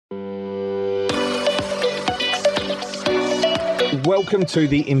Welcome to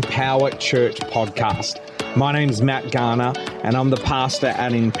the Empower Church podcast. My name's Matt Garner and I'm the pastor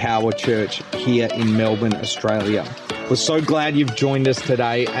at Empower Church here in Melbourne, Australia. We're so glad you've joined us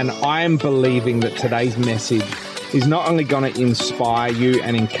today, and I am believing that today's message is not only going to inspire you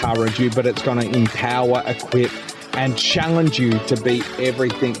and encourage you, but it's going to empower, equip, and challenge you to be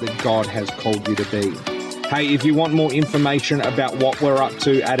everything that God has called you to be. Hey, if you want more information about what we're up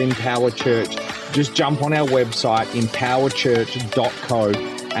to at Empower Church, just jump on our website, empowerchurch.co,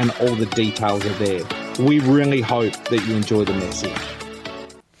 and all the details are there. We really hope that you enjoy the message.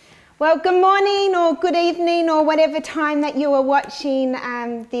 Well, good morning or good evening or whatever time that you are watching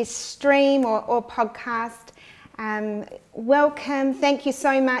this stream or podcast. Welcome. Thank you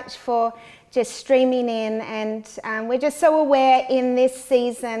so much for just streaming in, and we're just so aware in this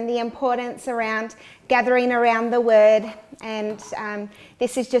season the importance around gathering around the Word, and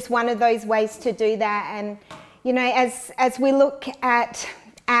this is just one of those ways to do that. And you know, as we look at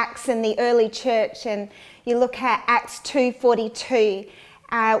Acts and the early church, and you look at Acts 2:42,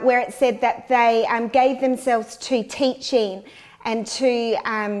 where it said that they gave themselves to teaching and to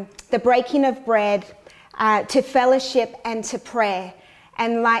the breaking of bread, to fellowship and to prayer.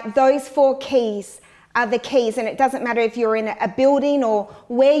 And like those four keys are the keys, and it doesn't matter if you're in a building or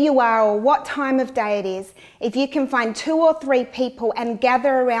where you are or what time of day it is. If you can find 2 or 3 people and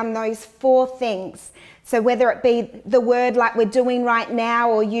gather around those 4 things, so whether it be the Word like we're doing right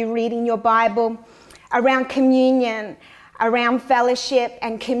now, or you reading your Bible, around communion, around fellowship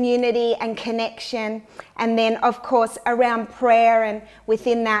and community and connection, and then of course around prayer, and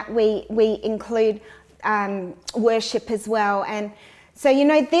within that we include worship as well. And so, you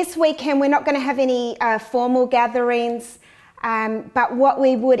know, this weekend we're not going to have any formal gatherings, but what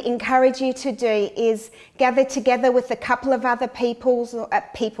we would encourage you to do is gather together with a couple of other people,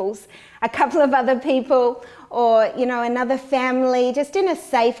 or, you know, another family, just in a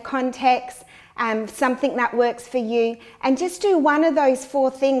safe context, something that works for you, and just do one of those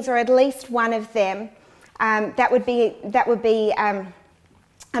 4 things, or at least one of them. That would be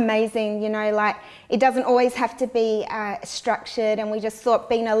amazing. You know, like, it doesn't always have to be structured, and we just thought,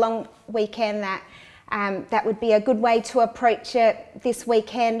 being a long weekend, that that would be a good way to approach it this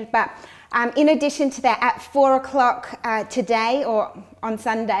weekend. But in addition to that, at 4 o'clock today, or on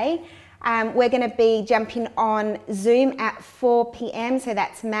Sunday, we're going to be jumping on Zoom at 4 p.m. So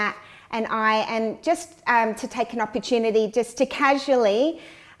that's Matt and I, and just to take an opportunity just to casually,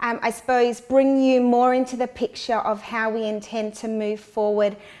 I suppose, bring you more into the picture of how we intend to move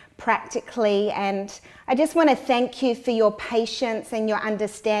forward practically. And I just want to thank you for your patience and your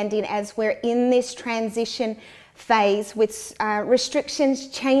understanding as we're in this transition phase with restrictions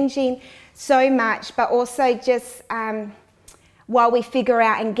changing so much, but also just while we figure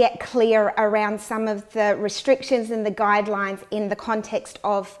out and get clear around some of the restrictions and the guidelines in the context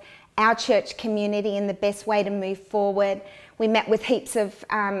of our church community and the best way to move forward. We met with heaps of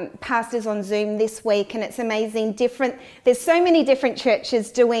pastors on Zoom this week, and it's amazing. There's so many different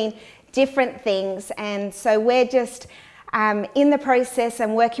churches doing different things, and so we're just in the process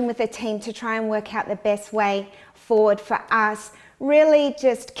and working with a team to try and work out the best way forward for us. Really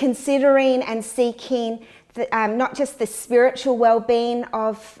just considering and seeking not just the spiritual well-being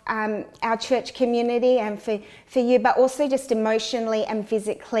of our church community and for you, but also just emotionally and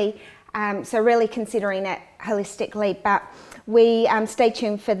physically. So really considering it holistically. But we stay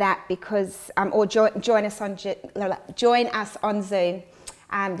tuned for that, because or join us on Zoom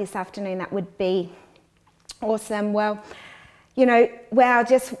this afternoon. That would be awesome. Well, you know, wow,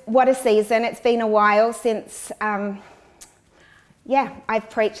 just what a season. It's been a while since I've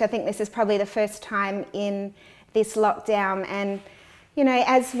preached. I think this is probably the first time in this lockdown, and you know,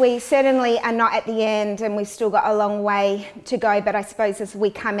 as we certainly are not at the end, and we've still got a long way to go, but I suppose as we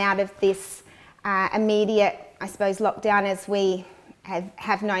come out of this immediate, I suppose, lockdown, as we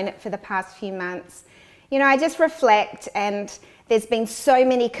have known it for the past few months, you know, I just reflect, and there's been so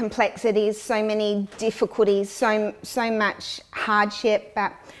many complexities, so many difficulties, so much hardship,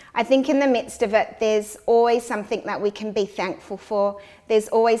 but I think in the midst of it, there's always something that we can be thankful for. There's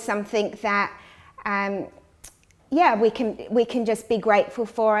always something that we can just be grateful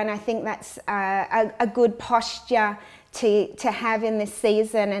for, and I think that's a good posture to have in this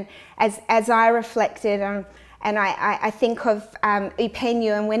season. And as I reflected, and I think of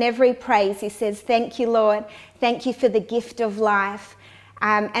Eupenio, and whenever he prays, he says, "Thank you, Lord. Thank you for the gift of life."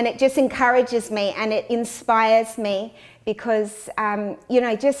 And it just encourages me and it inspires me, because you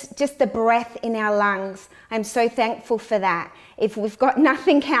know, just the breath in our lungs, I'm so thankful for that. If we've got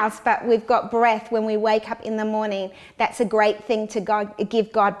nothing else but we've got breath when we wake up in the morning, that's a great thing to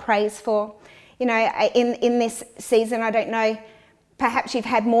give God praise for. You know, in this season, I don't know perhaps you've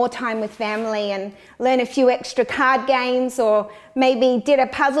had more time with family and learned a few extra card games, or maybe did a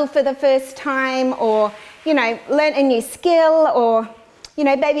puzzle for the first time, or, learnt a new skill, or,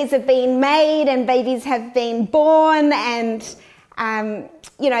 babies have been made and babies have been born, and,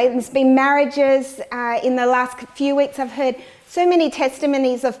 there's been marriages. In the last few weeks, I've heard so many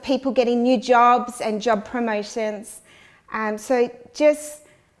testimonies of people getting new jobs and job promotions.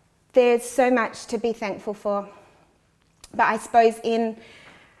 There's so much to be thankful for. But I suppose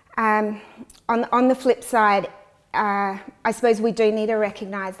on the flip side, I suppose we do need to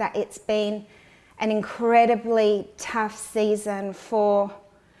recognise that it's been an incredibly tough season for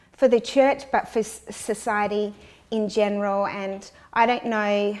the church, but for society in general. And I don't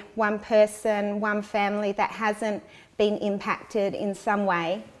know one person, one family that hasn't been impacted in some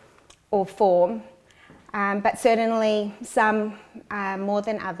way or form. But certainly some more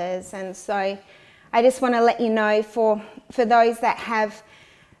than others. And so I just want to let you know for those that have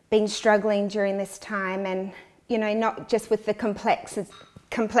been struggling during this time, and, not just with the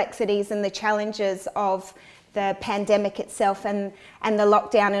complexities and the challenges of the pandemic itself and the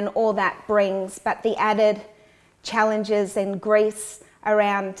lockdown and all that brings, but the added challenges and griefs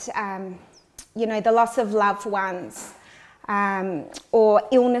around, the loss of loved ones, or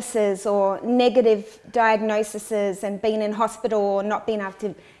illnesses or negative diagnoses, and being in hospital or not being able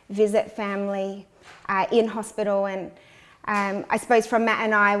to visit family in hospital. And I suppose from Matt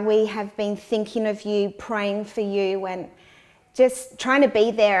and I, we have been thinking of you, praying for you, and just trying to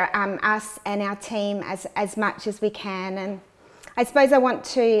be there, us and our team, as much as we can. And I suppose I want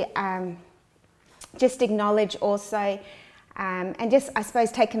to just acknowledge also, and just, I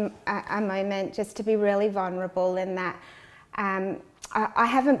suppose, take a moment just to be really vulnerable in that I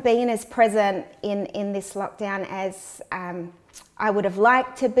haven't been as present in this lockdown as I would have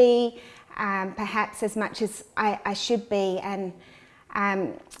liked to be, perhaps as much as I should be. And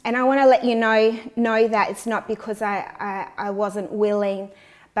I want to let you know that it's not because I wasn't willing,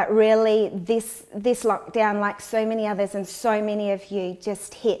 but really this lockdown, like so many others and so many of you,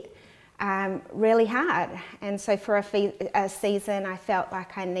 just hit really hard. And so for a season, I felt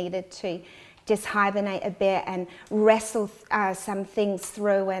like I needed to just hibernate a bit and wrestle some things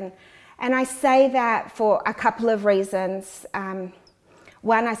through. And I say that for a couple of reasons.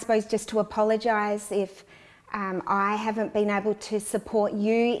 One, I suppose, just to apologise if I haven't been able to support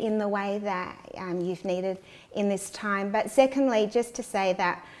you in the way that you've needed in this time. But secondly, just to say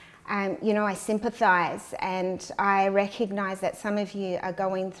that, I sympathise, and I recognise that some of you are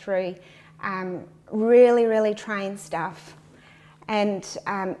going through really, really trying stuff. And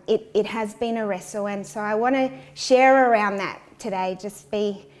it has been a wrestle. And so I want to share around that today, just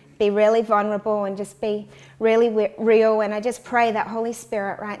be really vulnerable and just be really real. And I just pray that Holy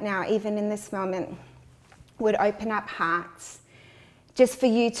Spirit right now, even in this moment, would open up hearts just for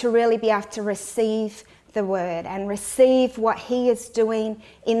you to really be able to receive the word and receive what he is doing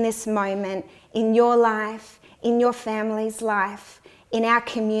in this moment, in your life, in your family's life, in our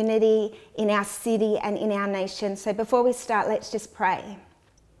community, in our city, and in our nation. So before we start, let's just pray.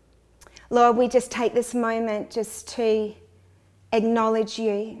 Lord, we just take this moment just to acknowledge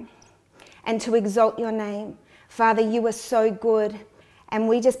you and to exalt your name. Father, you are so good, and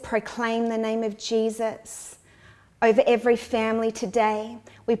we just proclaim the name of Jesus over every family today.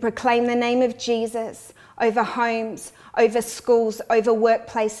 We proclaim the name of Jesus over homes, over schools, over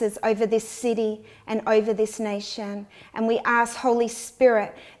workplaces, over this city, and over this nation. And we ask, Holy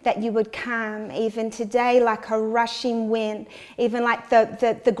Spirit, that you would come even today like a rushing wind, even like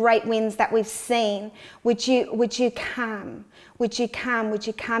the great winds that we've seen. Would you come? Would you come? Would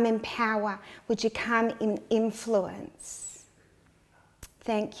you come in power? Would you come in influence?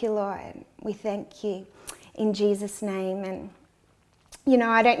 Thank you, Lord. We thank you in Jesus' name. And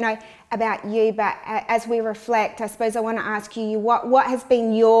I don't know about you, but as we reflect, I suppose I want to ask you, what has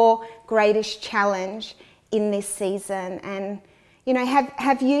been your greatest challenge in this season? And,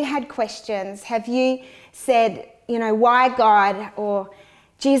 have you had questions? Have you said, why God? Or,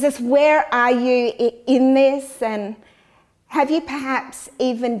 Jesus, where are you in this? And have you perhaps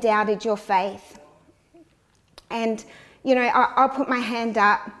even doubted your faith? And, I'll put my hand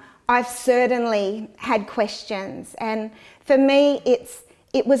up. I've certainly had questions, and for me,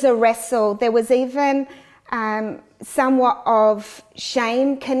 it was a wrestle. There was even somewhat of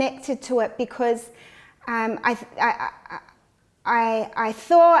shame connected to it, because I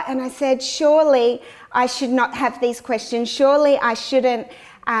thought, and I said, surely I should not have these questions. Surely I shouldn't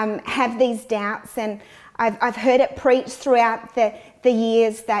have these doubts. And I've heard it preached throughout the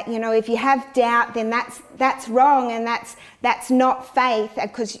years that, if you have doubt, then that's wrong, and that's not faith,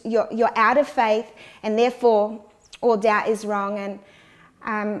 because you're out of faith, and therefore all doubt is wrong.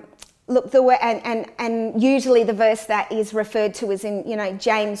 And look, and usually the verse that is referred to is in,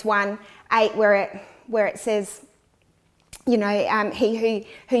 James 1:8, where it says, he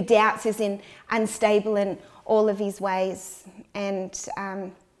who doubts is unstable in all of his ways. And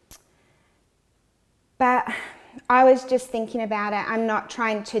but I was just thinking about it. I'm not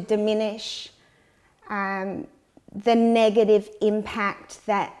trying to diminish the negative impact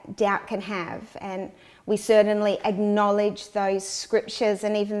that doubt can have, and we certainly acknowledge those scriptures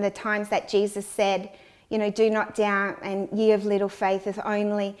and even the times that Jesus said, do not doubt, and ye of little faith, if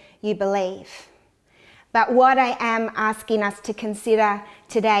only you believe. But what I am asking us to consider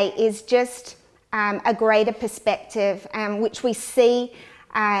today is just a greater perspective, which we see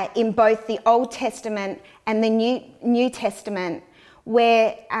in both the Old Testament and the New Testament,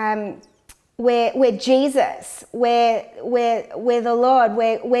 where Jesus, where the Lord,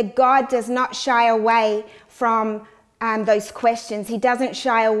 where God does not shy away from those questions. He doesn't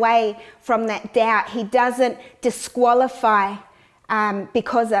shy away from that doubt. He doesn't disqualify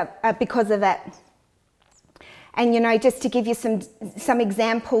because of it. And just to give you some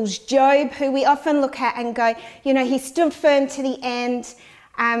examples, Job, who we often look at and go, he stood firm to the end.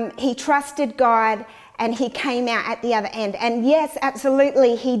 He trusted God, and he came out at the other end. And yes,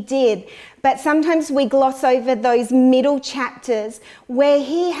 absolutely, he did. But sometimes we gloss over those middle chapters where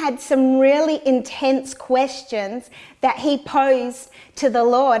he had some really intense questions that he posed to the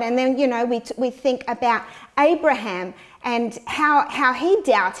Lord. And then, we think about Abraham and how he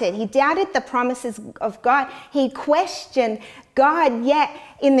doubted. He doubted the promises of God. He questioned God, yet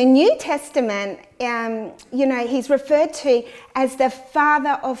in the New Testament, he's referred to as the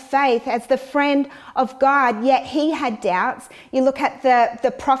father of faith, as the friend of God, yet he had doubts. You look at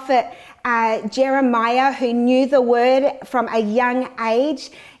the prophet Jeremiah, who knew the word from a young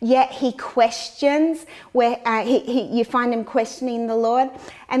age, yet he questions, where you find him questioning the Lord.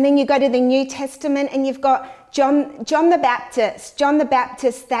 And then you go to the New Testament and you've got John the Baptist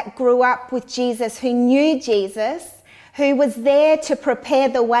that grew up with Jesus, who knew Jesus, who was there to prepare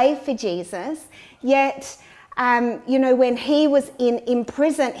the way for Jesus, yet when he was in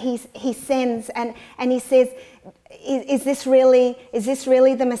prison, he sends and he says, is this really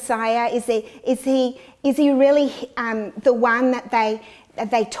the Messiah? Is he really the one that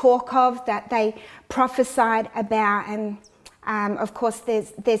they talk of, that they prophesied about? And of course,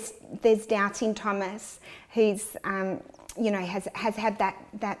 there's doubting Thomas, who's has had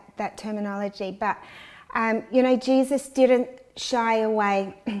that terminology, but Jesus didn't shy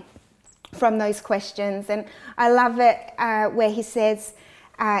away from those questions. And I love it where he says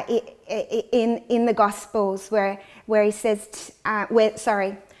in the Gospels where he says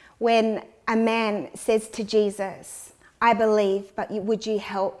when a man says to Jesus, I believe, but would you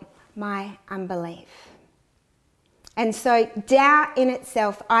help my unbelief? And so doubt in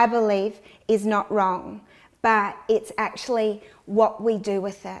itself, I believe, is not wrong, but it's actually what we do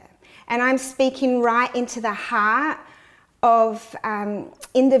with it. And I'm speaking right into the heart of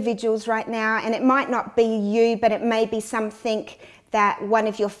individuals right now, and it might not be you, but it may be something that one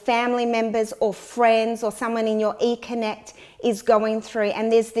of your family members or friends or someone in your eConnect is going through.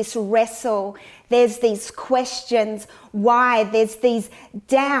 And there's this wrestle, there's these questions, why, there's these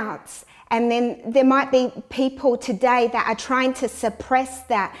doubts. And then there might be people today that are trying to suppress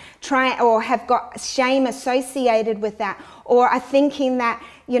that, or have got shame associated with that, or are thinking that,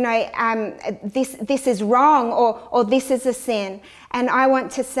 this is wrong, or this is a sin. And I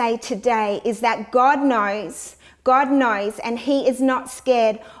want to say today is that God knows, and he is not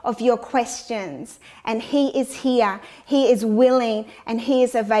scared of your questions. And he is here, he is willing, and he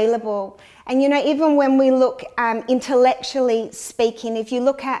is available. And even when we look intellectually speaking, if you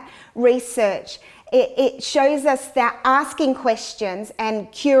look at research, it shows us that asking questions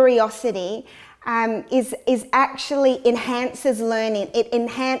and curiosity is actually enhances learning. It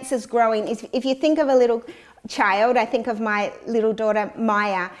enhances growing. If you think of a little child, I think of my little daughter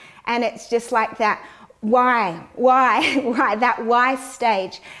Maya, and it's just like that. Why, that why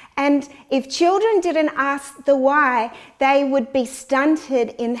stage. And if children didn't ask the why, they would be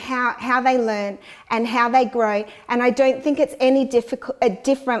stunted in how they learn and how they grow. And I don't think it's any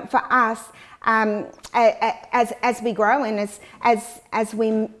different for us as we grow and as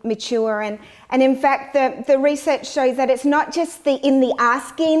we mature. And in fact, the research shows that it's not just in the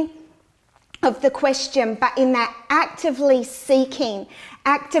asking of the question, but in that actively seeking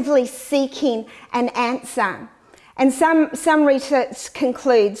an answer. And some research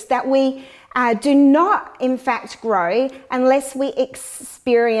concludes that we do not, in fact, grow unless we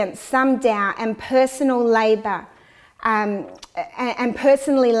experience some doubt and personal labour, and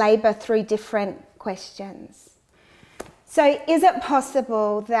personally labour through different questions. So is it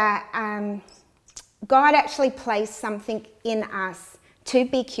possible that God actually placed something in us to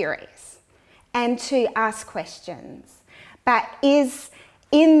be curious and to ask questions? But is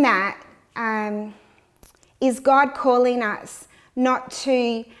God calling us not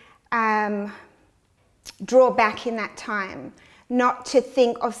to draw back in that time, not to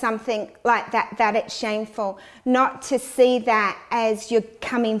think of something like that it's shameful, not to see that as you're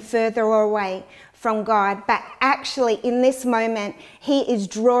coming further away from God, but actually in this moment, he is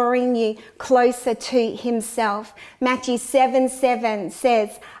drawing you closer to himself. Matthew 7:7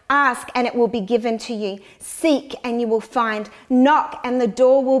 says, ask and it will be given to you. Seek and you will find. Knock and the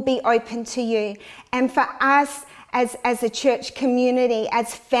door will be open to you. And for us as a church community,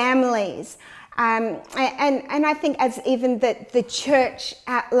 as families, and I think as even the church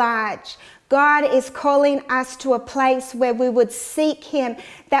at large, God is calling us to a place where we would seek him,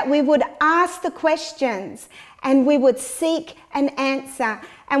 that we would ask the questions and we would seek an answer.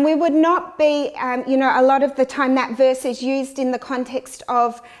 And we would not be, a lot of the time that verse is used in the context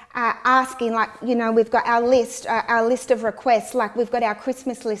of asking, like, we've got our list of requests, like we've got our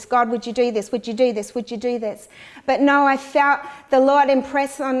Christmas list. God, would you do this? Would you do this? Would you do this? But no, I felt the Lord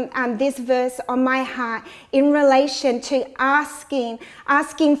impress on this verse on my heart in relation to asking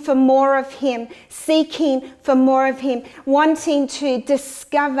for more of him, seeking for more of him, wanting to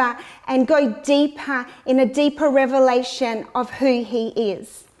discover and go deeper in a deeper revelation of who he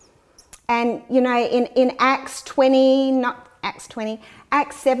is. And, in Acts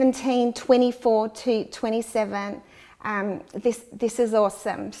 17:24 to 27, this is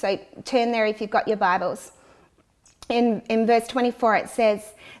awesome. So turn there if you've got your Bibles. In verse 24 it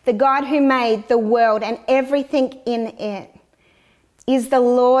says, the God who made the world and everything in it is the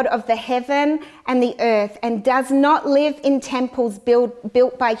Lord of the heaven and the earth, and does not live in temples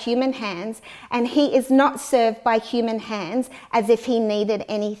built by human hands, and he is not served by human hands as if he needed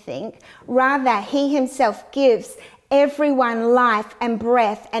anything. Rather, he himself gives everyone life and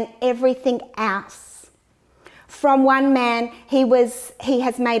breath and everything else. From one man he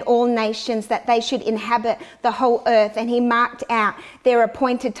has made all nations that they should inhabit the whole earth, and he marked out their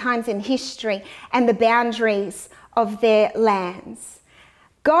appointed times in history and the boundaries of their lands.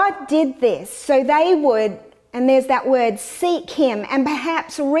 God did this so they would, and there's that word, seek him and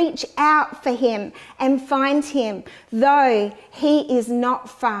perhaps reach out for him and find him, though he is not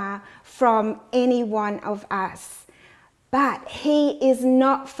far from any one of us. But he is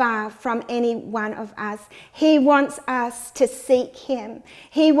not far from any one of us. He wants us to seek him.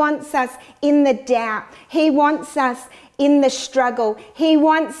 He wants us in the doubt. He wants us in the struggle. He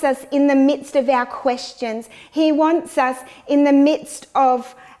wants us in the midst of our questions. He wants us in the midst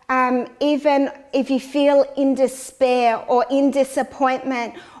of even if you feel in despair or in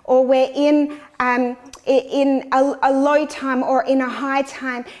disappointment, or we're in a low time or in a high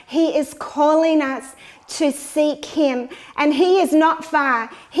time. He is calling us to seek him, and he is not far.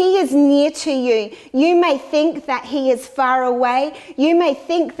 He is near to you. You may think that he is far away. You may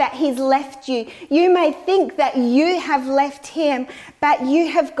think that he's left you. You may think that you have left him, but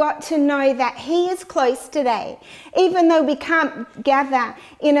you have got to know that he is close today. Even though we can't gather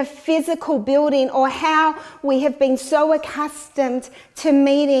in a physical building, or how we have been so accustomed to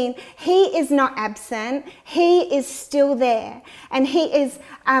meeting, he is not absent. He is still there, and he is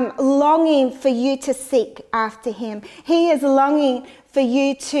longing for you to seek after him. He is longing for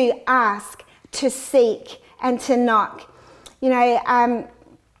you to ask, to seek, and to knock. We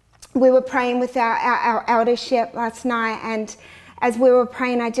were praying with our eldership last night, and as we were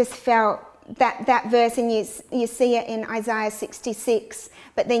praying, I just felt that verse, and you see it in Isaiah 66,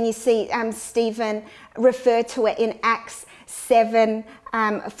 but then you see Stephen refer to it in Acts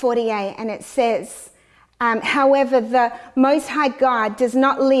 7:48, and it says, however, the Most High God does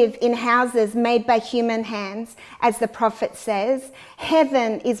not live in houses made by human hands, as the prophet says.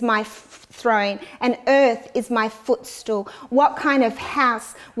 Heaven is my throne and earth is my footstool. What kind of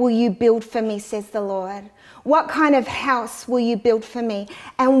house will you build for me, says the Lord? What kind of house will you build for me?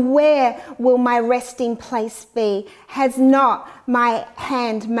 And where will my resting place be? Has not my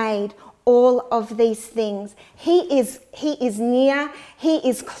hand made all of these things? He is near, he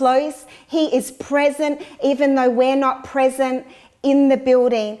is close, he is present, even though we're not present in the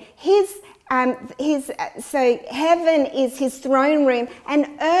building. So heaven is his throne room, and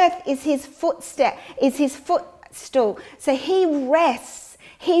earth is his footstool. So he rests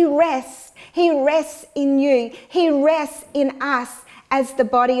in you. He rests in us as the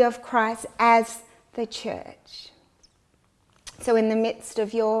body of Christ, as the church. So in the midst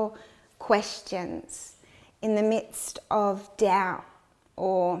of your questions, in the midst of doubt,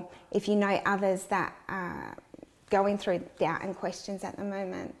 or if you know others that going through doubt and questions at the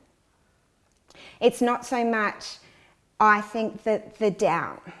moment. It's not so much, I think, that the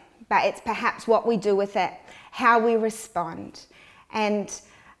doubt, but it's perhaps what we do with it, how we respond. And,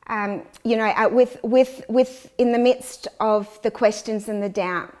 with in the midst of the questions and the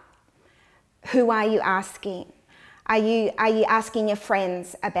doubt, who are you asking? Are you asking your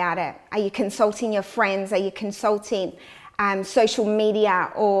friends about it? Are you consulting your friends? Are you consulting social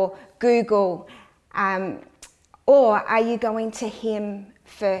media or Google? Or are you going to Him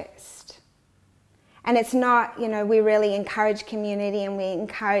first? And it's not, we really encourage community and we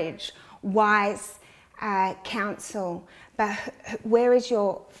encourage wise counsel. But where is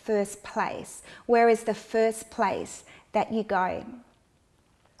your first place? Where is the first place that you go?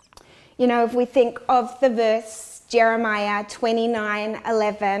 If we think of the verse, Jeremiah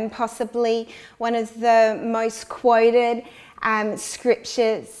 29:11, possibly one of the most quoted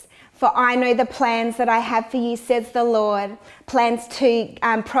scriptures. For I know the plans that I have for you, says the Lord, plans to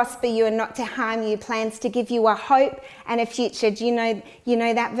prosper you and not to harm you, plans to give you a hope and a future. Do you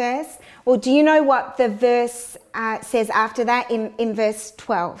know that verse? Well, do you know what the verse says after that in verse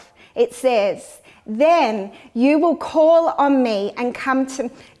 12? It says, then you will call on me and come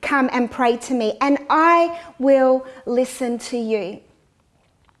and pray to me, and I will listen to you.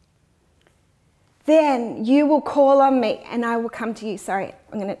 Then you will call on me and I will come to you. Sorry,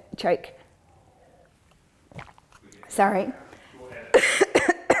 I'm going to choke. Sorry.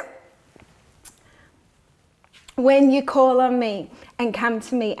 When you call on me and come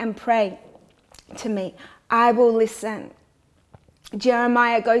to me and pray to me, I will listen.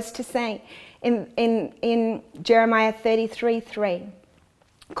 Jeremiah goes to say in Jeremiah 33:3,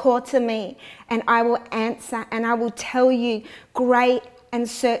 call to me and I will answer and I will tell you great and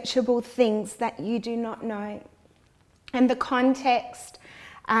searchable things that you do not know. And the context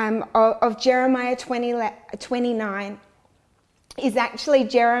of Jeremiah 29 is actually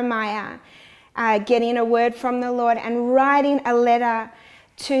Jeremiah getting a word from the Lord and writing a letter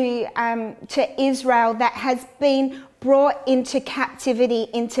to Israel that has been brought into captivity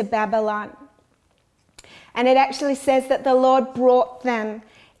into Babylon. And it actually says that the Lord brought them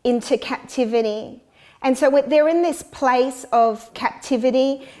into captivity. And so they're in this place of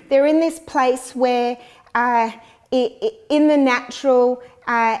captivity. They're in this place where in the natural,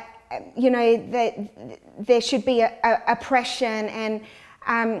 there should be oppression and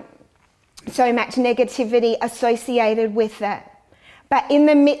so much negativity associated with it. But in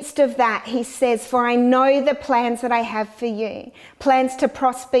the midst of that, he says, for I know the plans that I have for you, plans to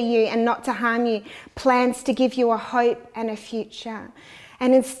prosper you and not to harm you, plans to give you a hope and a future.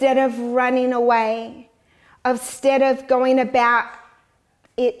 And instead of running away, instead of going about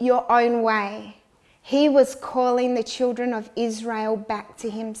it your own way, he was calling the children of Israel back to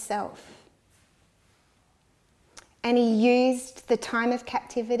himself. And he used the time of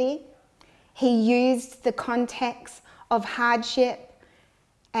captivity, he used the context of hardship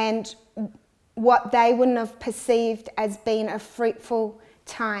and what they wouldn't have perceived as being a fruitful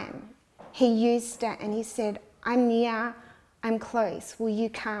time. He used it and he said, I'm near, I'm close, will you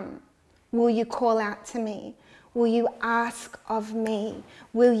come? Will you call out to me? Will you ask of me?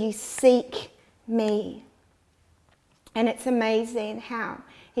 Will you seek me? And it's amazing how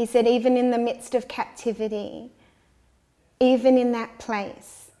he said, even in the midst of captivity, even in that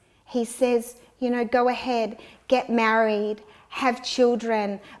place, he says, go ahead, get married, have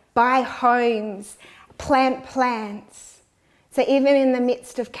children, buy homes, plant plants. So even in the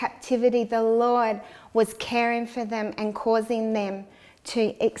midst of captivity, the Lord was caring for them and causing them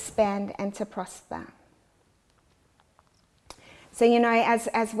to expand and to prosper. So,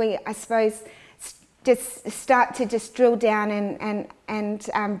 as we, I suppose, just start to just drill down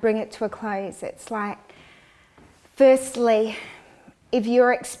and bring it to a close, it's like, firstly, if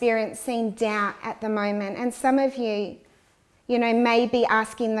you're experiencing doubt at the moment, and some of you, may be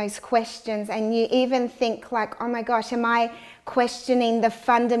asking those questions and you even think like, oh my gosh, am I questioning the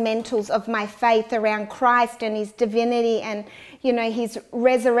fundamentals of my faith around Christ and his divinity and, his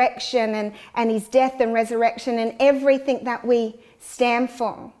resurrection and his death and resurrection and everything that we stand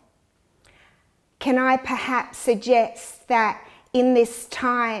for? Can I perhaps suggest that in this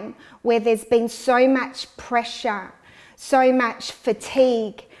time where there's been so much pressure, so much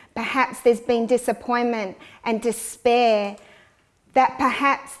fatigue, perhaps there's been disappointment and despair, that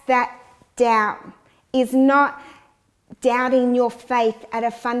perhaps that doubt is not doubting your faith at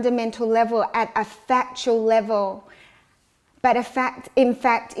a fundamental level, at a factual level, but in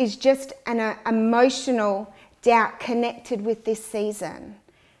fact is just an emotional doubt connected with this season.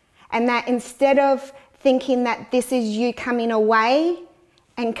 And that instead of thinking that this is you coming away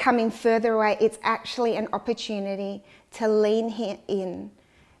and coming further away. It's actually an opportunity to lean in,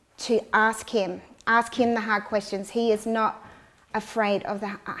 to ask him the hard questions. He is not afraid of the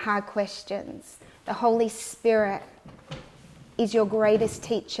hard questions. The Holy Spirit is your greatest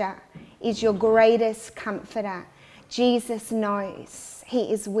teacher, is your greatest comforter. Jesus knows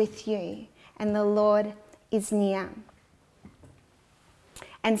he is with you and the Lord is near.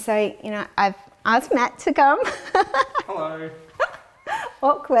 And so, I've asked Matt to come. Hello.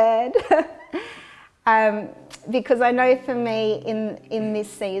 Awkward. Because I know for me in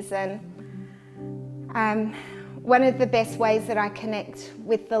this season, one of the best ways that I connect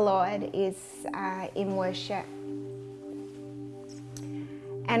with the Lord is in worship.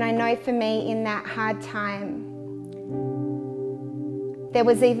 And I know for me in that hard time, there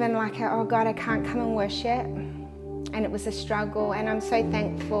was even like oh God, I can't come and worship. And it was a struggle. And I'm so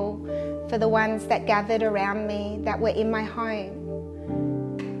thankful for the ones that gathered around me, that were in my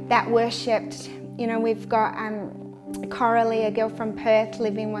home, that worshipped. We've got Coralie, a girl from Perth,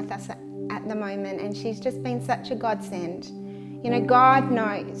 living with us at the moment, and she's just been such a godsend. God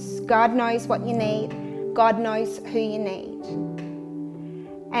knows what you need. God knows who you need.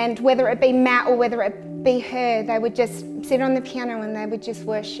 And whether it be Matt or whether it be her, they would just sit on the piano and they would just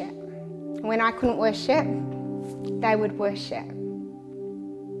worship. When I couldn't worship, they would worship.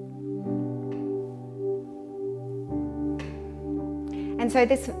 And so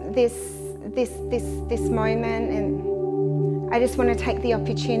this moment, and I just want to take the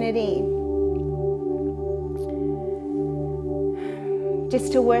opportunity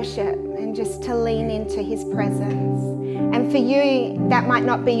just to worship and just to lean into his presence. And for you, that might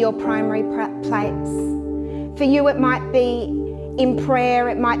not be your primary place. For you, it might be in prayer,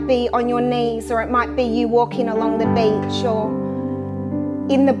 it might be on your knees, or it might be you walking along the beach or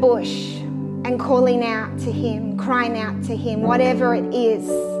in the bush and calling out to him, crying out to him, whatever it is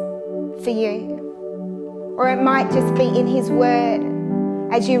for you. Or it might just be in his word,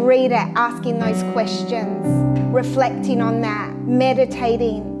 as you read it, asking those questions, reflecting on that,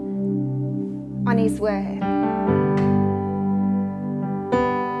 meditating on his word.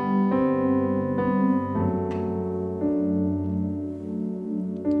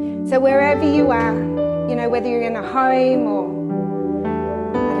 So wherever you are, whether you're in a home or,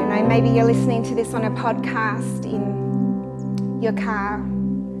 I don't know, maybe you're listening to this on a podcast in your car,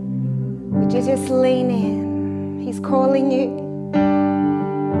 would you just lean in? He's calling you.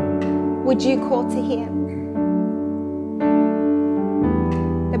 Would you call to him?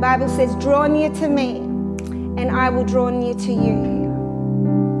 The Bible says, draw near to me and I will draw near to you.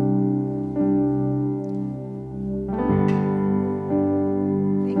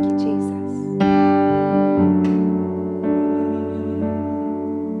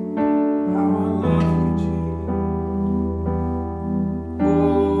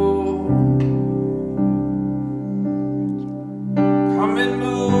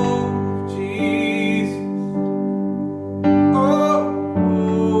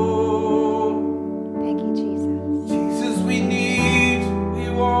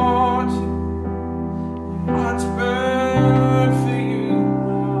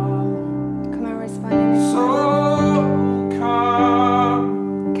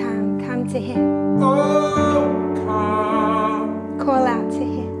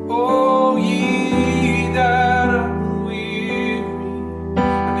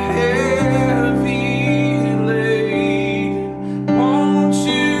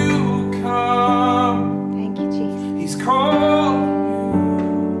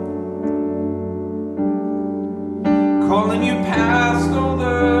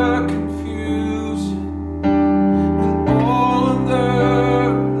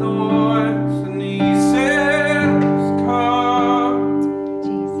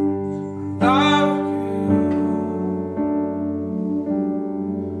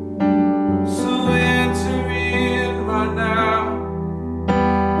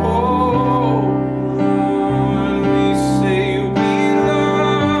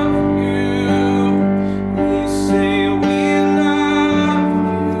 Say we love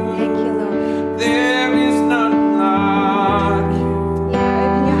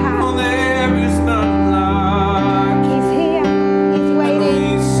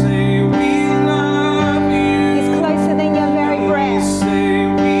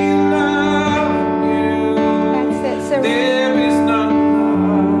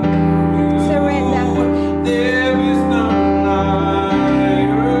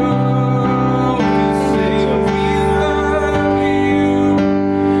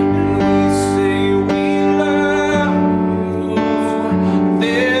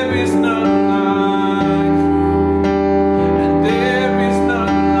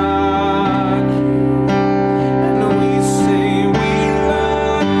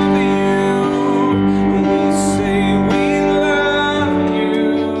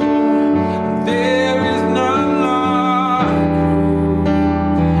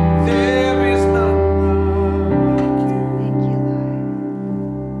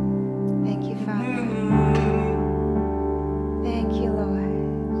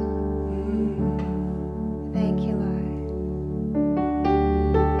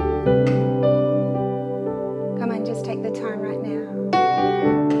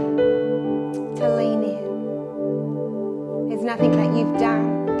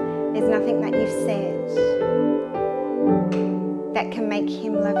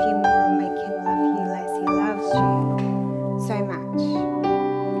love you more or make him love you less. He loves you so much.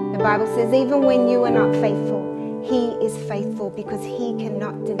 The Bible says even when you are not faithful, he is faithful because he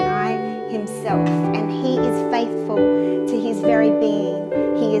cannot deny himself, and he is faithful to his very being.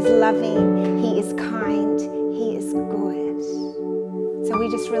 He is loving, he is kind, he is good. So we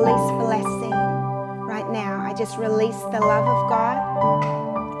just release blessing right now. I just release the love of God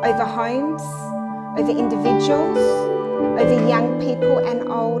over homes, over individuals, over young people and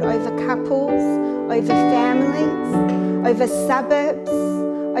old, over couples, over families, over suburbs,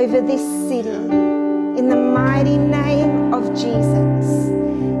 over this city. In the mighty name of Jesus.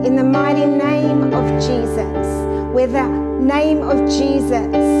 In the mighty name of Jesus. Where the name of Jesus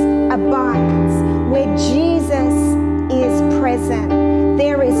abides, where Jesus is present,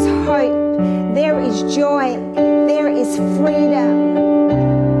 there is hope, there is joy, there is freedom.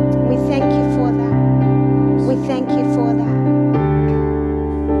 We thank you for that. We thank you for that.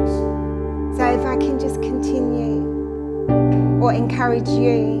 So if I can just continue or encourage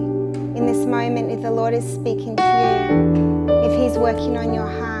you in this moment, if the Lord is speaking to you, if he's working on your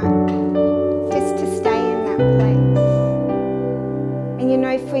heart, just to stay in that place. And you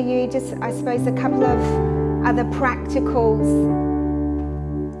know, for you, just I suppose a couple of other practicals.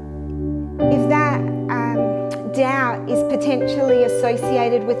 If that doubt is potentially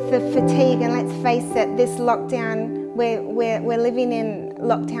associated with the fatigue, and let's face it, this lockdown, we're living in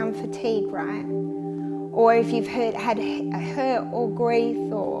lockdown fatigue, right? Or if you've had hurt or grief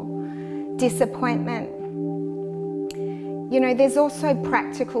or disappointment, you know, there's also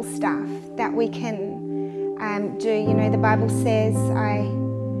practical stuff that we can do. You know, the Bible says,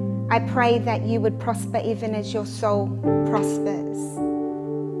 I pray that you would prosper even as your soul prospers.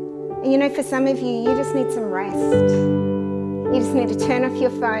 And you know, for some of you, you just need some rest. You just need to turn off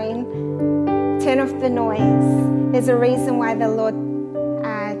your phone, turn off the noise. There's a reason why the Lord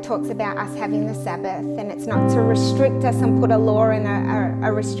talks about us having the Sabbath, and it's not to restrict us and put a law and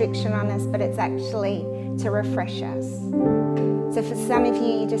a restriction on us, but it's actually to refresh us. So for some of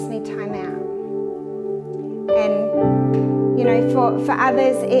you, you just need time out. And you know, for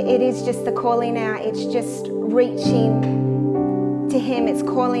others, it is just the calling out. It's just reaching to him. It's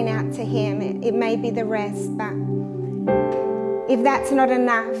calling out to him. It may be the rest, but if that's not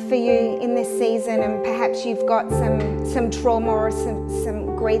enough for you in this season, and perhaps you've got some trauma or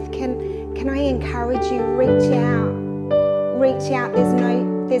some grief, can I encourage you, reach out. Reach out.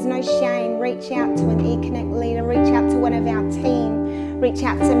 There's no shame. Reach out to an eConnect leader. Reach out to one of our team. Reach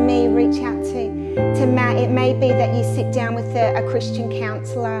out to me. Reach out to Matt. It may be that you sit down with a Christian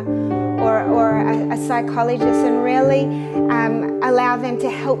counselor or a psychologist and really allow them to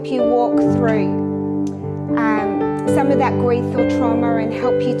help you walk through some of that grief or trauma and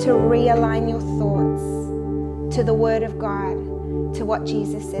help you to realign your thoughts to the Word of God, to what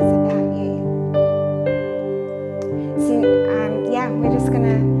Jesus says about you. So we're just going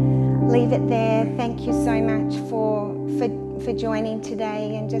to leave it there. Thank you so much for joining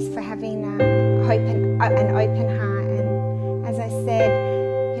today and just for having an open heart. And as I said,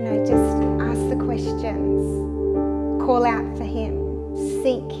 you know, just ask the questions, call out for him,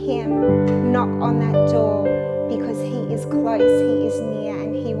 seek him, knock on that door, because he is close, he is near,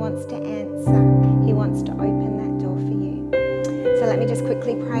 and he wants to answer. He wants to open that door for you. So let me just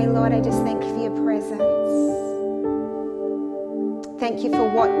quickly pray. Lord, I just thank you for your presence. Thank you for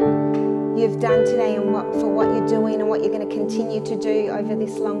what you've done today and for what you're doing and what you're going to continue to do over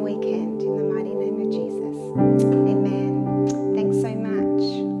this long weekend. In the mighty name of Jesus.